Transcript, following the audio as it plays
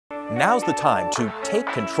Now's the time to take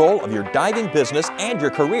control of your diving business and your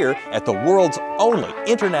career at the world's only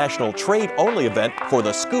international trade-only event for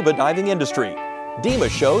the scuba diving industry. DEMA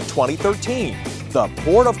Show 2013, the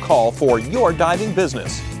port of call for your diving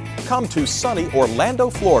business. Come to sunny Orlando,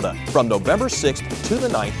 Florida from November 6th to the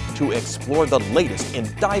 9th to explore the latest in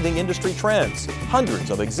diving industry trends. Hundreds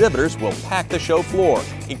of exhibitors will pack the show floor,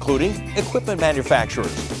 including equipment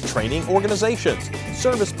manufacturers, training organizations,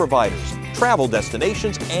 service providers, travel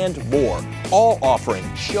destinations, and more, all offering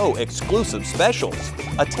show-exclusive specials.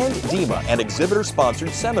 Attend DEMA and exhibitor-sponsored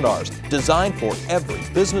seminars designed for every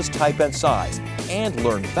business type and size, and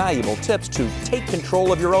learn valuable tips to take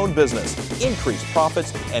control of your own business, increase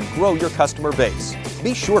profits, and grow your customer base.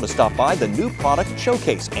 Be sure to stop by the new product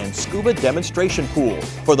showcase and scuba demonstration pool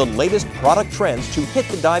for the latest product trends to hit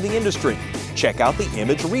the diving industry. Check out the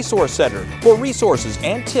Image Resource Center for resources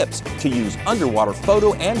and tips to use underwater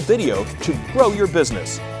photo and video to grow your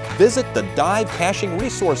business. Visit the Dive Caching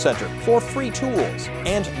Resource Center for free tools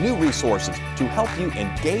and new resources to help you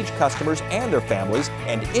engage customers and their families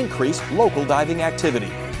and increase local diving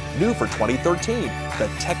activity. New for 2013,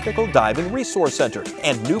 the Technical Diving Resource Center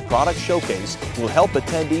and New Product Showcase will help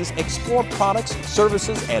attendees explore products,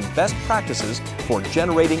 services, and best practices for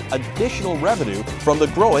generating additional revenue from the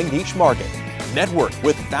growing niche market. Network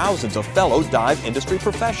with thousands of fellow dive industry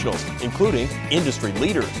professionals, including industry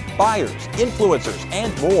leaders, buyers, influencers,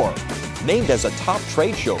 and more. Named as a top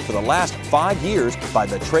trade show for the last 5 years by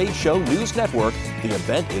the Trade Show News Network, the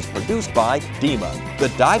event is produced by DEMA, the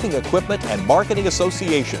Diving Equipment and Marketing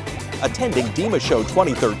Association. Attending DEMA Show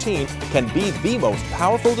 2013 can be the most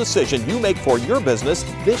powerful decision you make for your business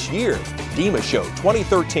this year. DEMA Show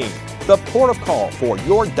 2013, the port of call for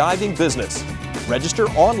your diving business. Register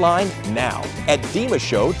online now at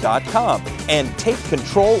demashow.com and take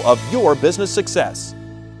control of your business success.